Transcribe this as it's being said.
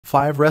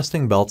5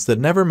 wrestling belts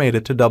that never made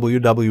it to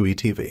WWE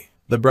TV.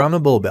 The Brahma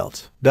Bull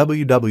Belt.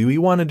 WWE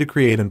wanted to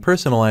create a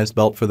personalized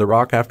belt for The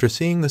Rock after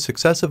seeing the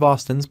success of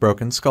Austin's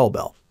Broken Skull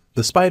belt.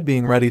 Despite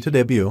being ready to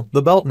debut,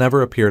 the belt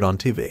never appeared on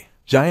TV.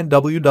 Giant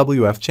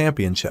WWF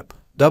Championship.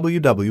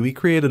 WWE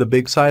created a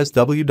big-sized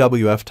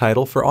WWF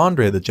title for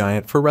Andre the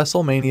Giant for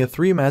WrestleMania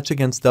 3 match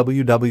against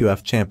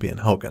WWF champion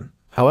Hogan.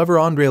 However,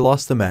 Andre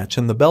lost the match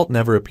and the belt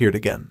never appeared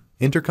again.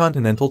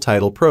 Intercontinental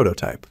title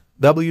prototype.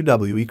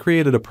 WWE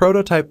created a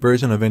prototype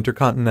version of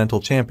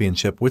Intercontinental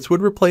Championship which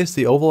would replace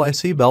the Oval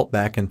IC belt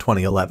back in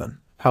 2011.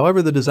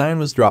 However, the design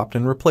was dropped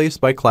and replaced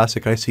by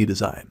classic IC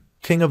design.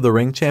 King of the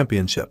Ring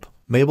Championship.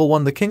 Mabel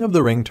won the King of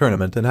the Ring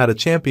tournament and had a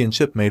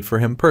championship made for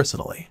him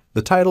personally.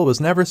 The title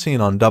was never seen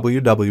on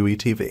WWE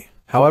TV.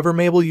 However,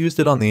 Mabel used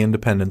it on the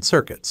independent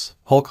circuits.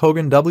 Hulk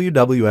Hogan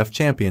WWF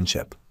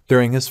Championship.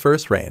 During his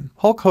first reign,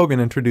 Hulk Hogan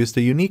introduced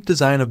a unique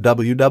design of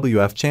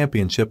WWF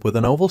Championship with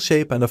an oval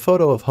shape and a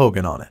photo of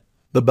Hogan on it.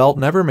 The belt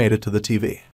never made it to the TV.